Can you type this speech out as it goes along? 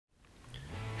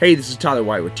Hey, this is Tyler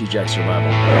White with TJX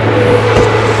Survival.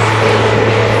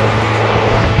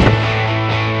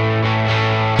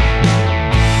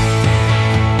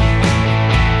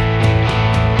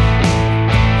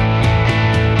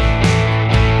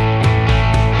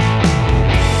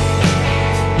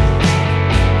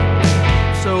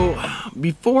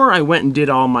 Before I went and did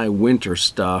all my winter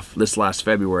stuff this last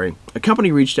February, a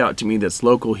company reached out to me that's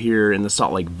local here in the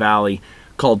Salt Lake Valley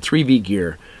called 3V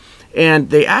Gear. And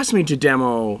they asked me to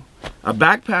demo a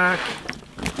backpack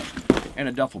and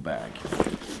a duffel bag.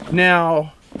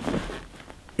 Now,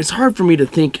 it's hard for me to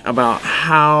think about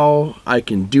how I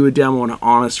can do a demo and an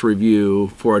honest review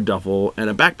for a duffel and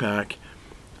a backpack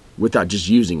without just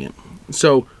using it.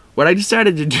 So what I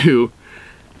decided to do,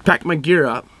 pack my gear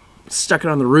up, stuck it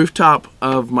on the rooftop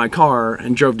of my car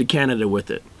and drove to Canada with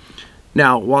it.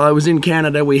 Now, while I was in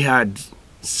Canada, we had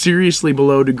seriously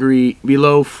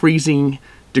below freezing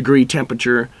degree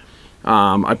temperature.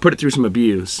 I put it through some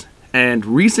abuse, and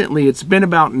recently it's been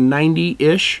about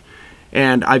 90-ish,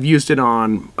 and I've used it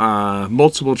on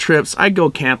multiple trips. I go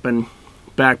camping,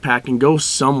 backpacking, go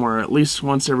somewhere at least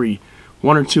once every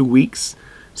 1 or 2 weeks.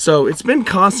 So it's been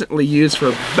constantly used for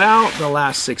about the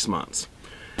last 6 months.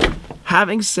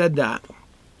 Having said that,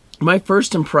 my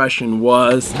first impression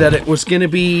was that it was going to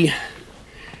be,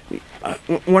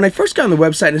 when I first got on the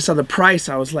website and saw the price,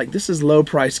 I was like, this is low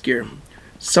price gear.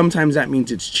 Sometimes that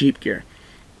means it's cheap gear.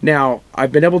 Now,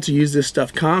 I've been able to use this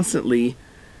stuff constantly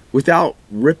without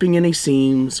ripping any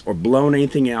seams or blowing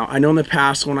anything out. I know in the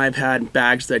past when I've had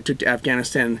bags that I took to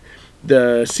Afghanistan,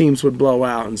 the seams would blow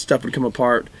out and stuff would come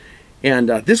apart. And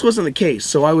this wasn't the case,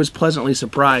 so I was pleasantly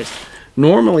surprised.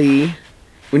 Normally,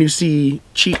 when you see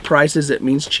cheap prices, it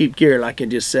means cheap gear, like I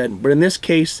just said. But in this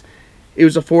case, it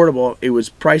was affordable. It was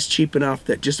priced cheap enough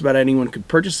that just about anyone could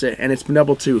purchase it, and it's been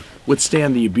able to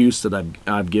withstand the abuse that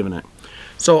I've given it.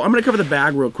 So I'm going to cover the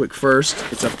bag real quick first.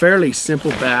 It's a fairly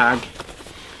simple bag.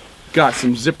 Got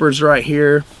some zippers right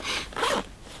here.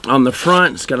 On the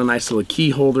front, it's got a nice little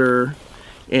key holder.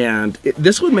 And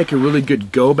this would make a really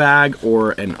good go bag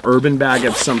or an urban bag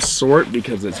of some sort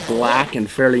because it's black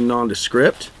and fairly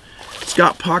nondescript. It's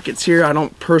got pockets here. I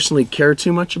don't personally care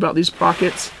too much about these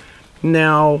pockets.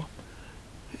 Now,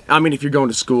 I mean, if you're going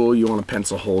to school, you want a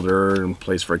pencil holder and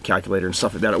place for a calculator and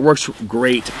stuff like that. It works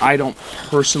great. I don't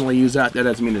personally use that. That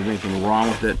doesn't mean there's anything wrong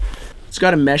with it. It's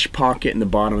got a mesh pocket in the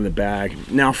bottom of the bag.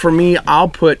 Now, for me, I'll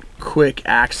put quick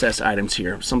access items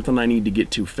here. Something I need to get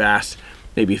to fast.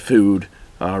 Maybe food,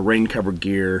 rain cover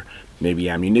gear, maybe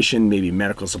ammunition, maybe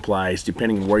medical supplies,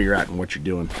 depending on where you're at and what you're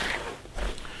doing.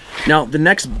 Now, the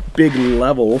next big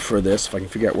level for this, if I can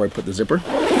figure out where I put the zipper,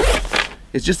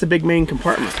 is just the big main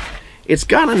compartment. It's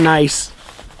got a nice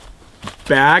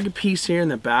bag piece here in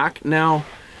the back. Now,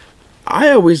 I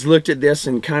always looked at this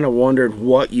and kind of wondered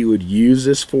what you would use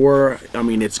this for. I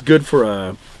mean, it's good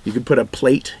for you could put a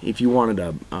plate if you wanted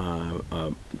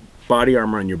a body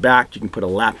armor on your back. You can put a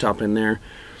laptop in there.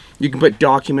 You can put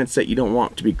documents that you don't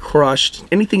want to be crushed.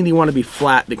 Anything that you want to be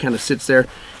flat that kind of sits there.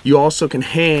 You also can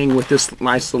hang with this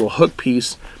nice little hook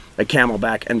piece, a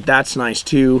camelback, and that's nice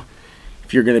too.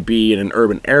 If you're going to be in an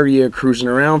urban area, cruising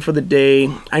around for the day.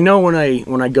 I know when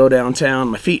I go downtown,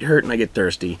 my feet hurt and I get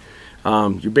thirsty.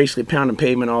 You're basically pounding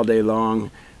pavement all day long.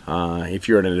 If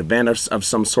you're at an event of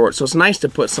some sort, so it's nice to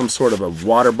put some sort of a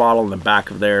water bottle in the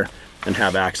back of there and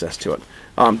have access to it.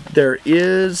 There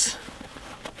is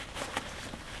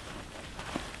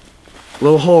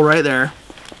little hole right there.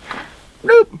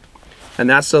 Bloop. And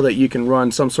that's so that you can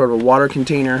run some sort of a water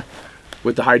container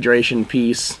with the hydration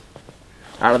piece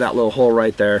out of that little hole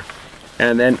right there.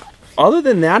 And then other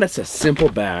than that, it's a simple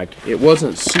bag. It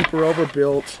wasn't super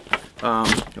overbuilt. A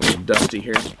little dusty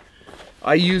here.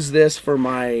 I use this for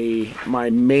my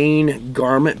main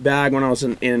garment bag when I was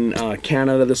in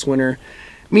Canada this winter,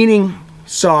 meaning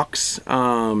socks,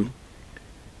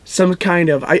 some kind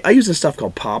of, I use this stuff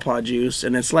called pawpaw juice,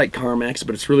 and it's like Carmex,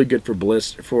 but it's really good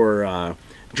for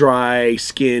dry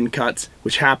skin cuts,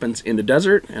 which happens in the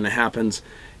desert and it happens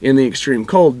in the extreme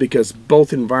cold because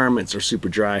both environments are super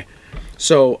dry.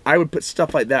 So I would put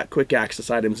stuff like that, quick access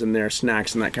items in there,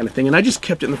 snacks and that kind of thing, and I just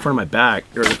kept it in the front of my bag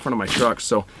or in the front of my truck.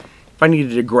 So if I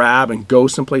needed to grab and go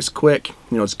someplace quick,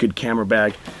 you know, it's a good camera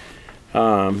bag.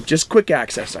 Just quick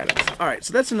access items. All right,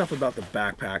 so that's enough about the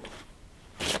backpack.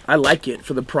 I like it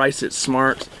for the price. It's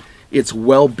smart. It's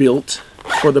well built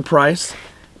for the price.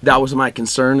 That was my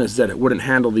concern, is that it wouldn't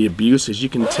handle the abuse. As you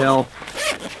can tell,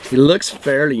 it looks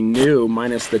fairly new,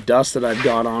 minus the dust that I've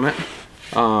got on it.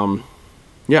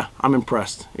 Yeah, I'm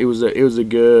impressed. It was a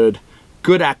good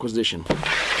acquisition.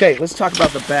 Okay, let's talk about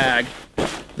the bag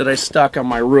that I stuck on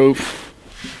my roof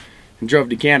and drove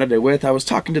to Canada with. I was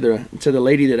talking to the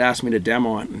lady that asked me to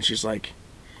demo it, and she's like,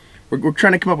 we're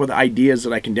trying to come up with ideas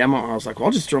that I can demo. And I was like, well,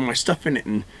 I'll just throw my stuff in it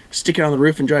and stick it on the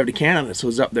roof and drive to Canada. So I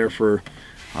was up there for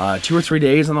 2 or 3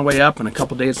 days on the way up and a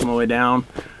couple days on the way down,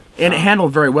 and it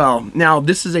handled very well. Now,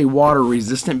 this is a water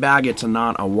resistant bag. It's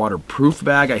not a waterproof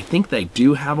bag. I think they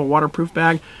do have a waterproof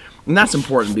bag, and that's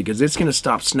important because it's going to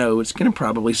stop snow. It's going to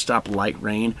probably stop light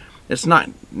rain. It's not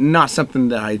something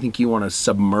that I think you want to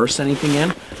submerge anything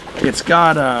in. It's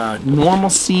got normal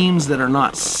seams that are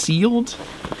not sealed.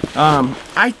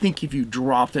 I think if you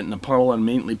dropped it in the puddle and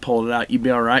immediately pulled it out, you'd be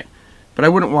all right. But I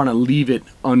wouldn't want to leave it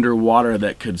underwater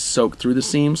that could soak through the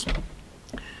seams.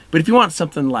 But if you want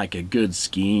something like a good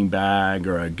skiing bag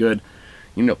or a good,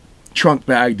 trunk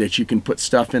bag that you can put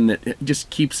stuff in that it just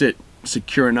keeps it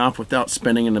secure enough without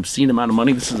spending an obscene amount of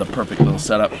money, this is a perfect little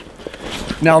setup.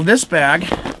 Now, this bag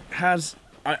has,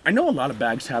 I know a lot of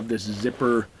bags have this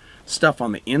zipper stuff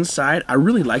on the inside. I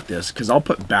really like this because I'll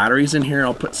put batteries in here,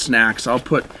 I'll put snacks, I'll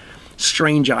put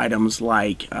strange items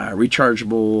like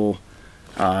rechargeable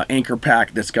anchor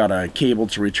pack that's got a cable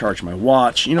to recharge my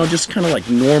watch, just kind of like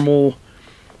normal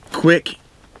quick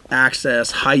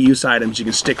access high use items you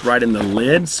can stick right in the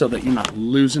lid so that you're not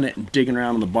losing it and digging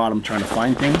around on the bottom trying to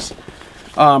find things.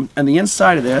 And the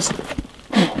inside of this,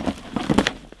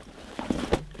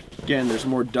 again, there's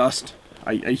more dust.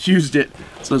 I used it,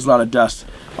 so there's a lot of dust.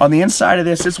 On the inside of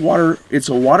this, it's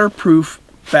a waterproof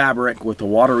fabric with a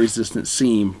water-resistant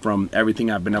seam from everything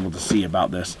I've been able to see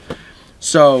about this.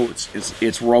 So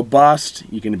it's robust,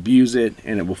 you can abuse it,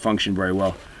 and it will function very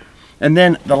well. And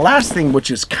then the last thing, which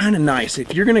is kind of nice,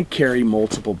 if you're going to carry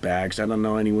multiple bags, I don't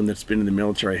know anyone that's been in the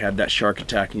military had that shark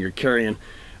attack and you're carrying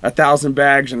 1,000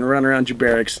 bags and run around your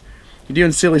barracks, you're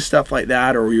doing silly stuff like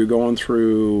that, or you're going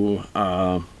through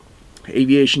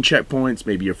aviation checkpoints,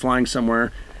 maybe you're flying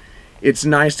somewhere, it's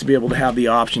nice to be able to have the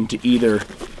option to either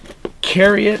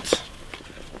carry it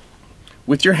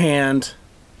with your hand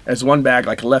as one bag,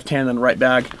 like a left hand and a right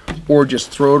bag, or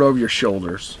just throw it over your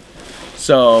shoulders.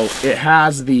 So it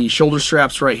has the shoulder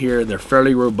straps right here. They're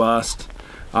fairly robust.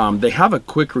 They have a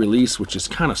quick release, which is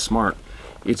kind of smart.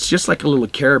 It's just like a little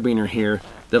carabiner here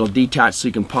that'll detach so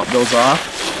you can pop those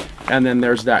off. And then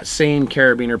there's that same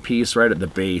carabiner piece right at the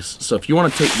base. So if you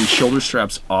want to take these shoulder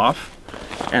straps off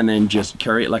and then just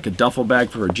carry it like a duffel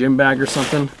bag for a gym bag or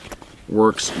something,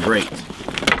 works great.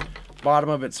 Bottom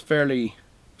of it's fairly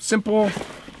simple.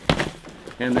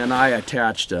 And then I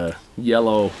attached a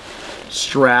yellow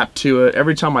strap to it.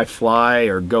 Every time I fly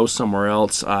or go somewhere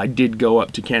else, I did go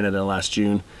up to Canada last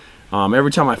June.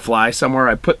 Every time I fly somewhere,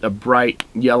 I put a bright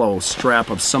yellow strap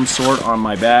of some sort on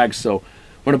my bag, so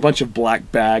when a bunch of black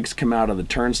bags come out of the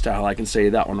turnstile, I can say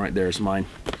that one right there is mine.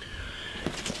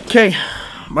 Okay,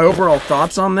 my overall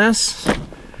thoughts on this.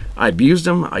 I abused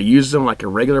them. I used them like a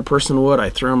regular person would. I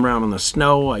threw them around on the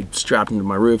snow. I strapped them to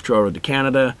my roof, drove over to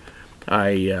Canada.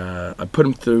 I put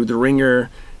them through the ringer.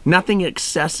 Nothing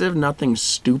excessive, nothing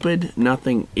stupid,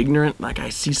 nothing ignorant like I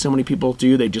see so many people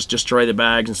do. They just destroy the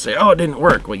bags and say, oh, it didn't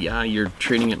work. Well, yeah, you're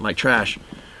treating it like trash.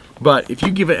 But if you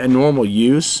give it a normal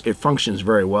use, it functions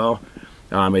very well.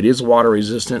 It is water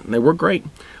resistant and they work great.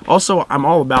 Also, I'm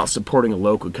all about supporting a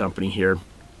local company here.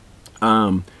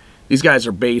 These guys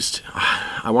are based,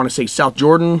 I want to say South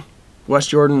Jordan,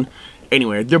 West Jordan.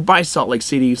 Anyway, they're by Salt Lake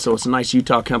City, so it's a nice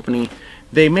Utah company.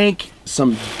 They make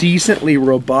some decently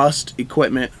robust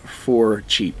equipment for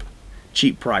cheap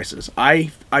prices.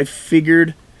 I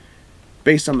figured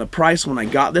based on the price when I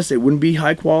got this, it wouldn't be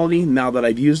high quality. Now that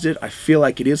I've used it, I feel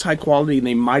like it is high quality and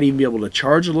they might even be able to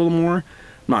charge a little more. I'm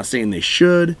not saying they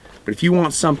should, but if you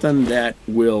want something that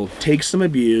will take some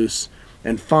abuse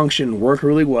and function, work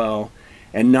really well,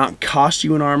 and not cost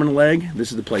you an arm and a leg,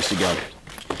 this is the place to go.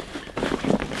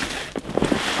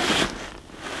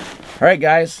 All right,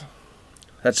 guys.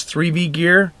 That's 3V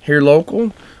Gear here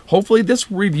local. Hopefully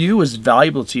this review is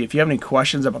valuable to you. If you have any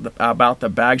questions about the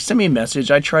bag, send me a message.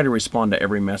 I try to respond to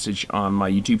every message on my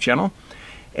YouTube channel.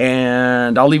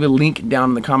 And I'll leave a link down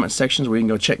in the comment sections where you can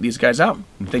go check these guys out.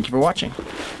 And thank you for watching.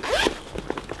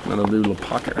 Another little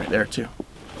pocket right there too.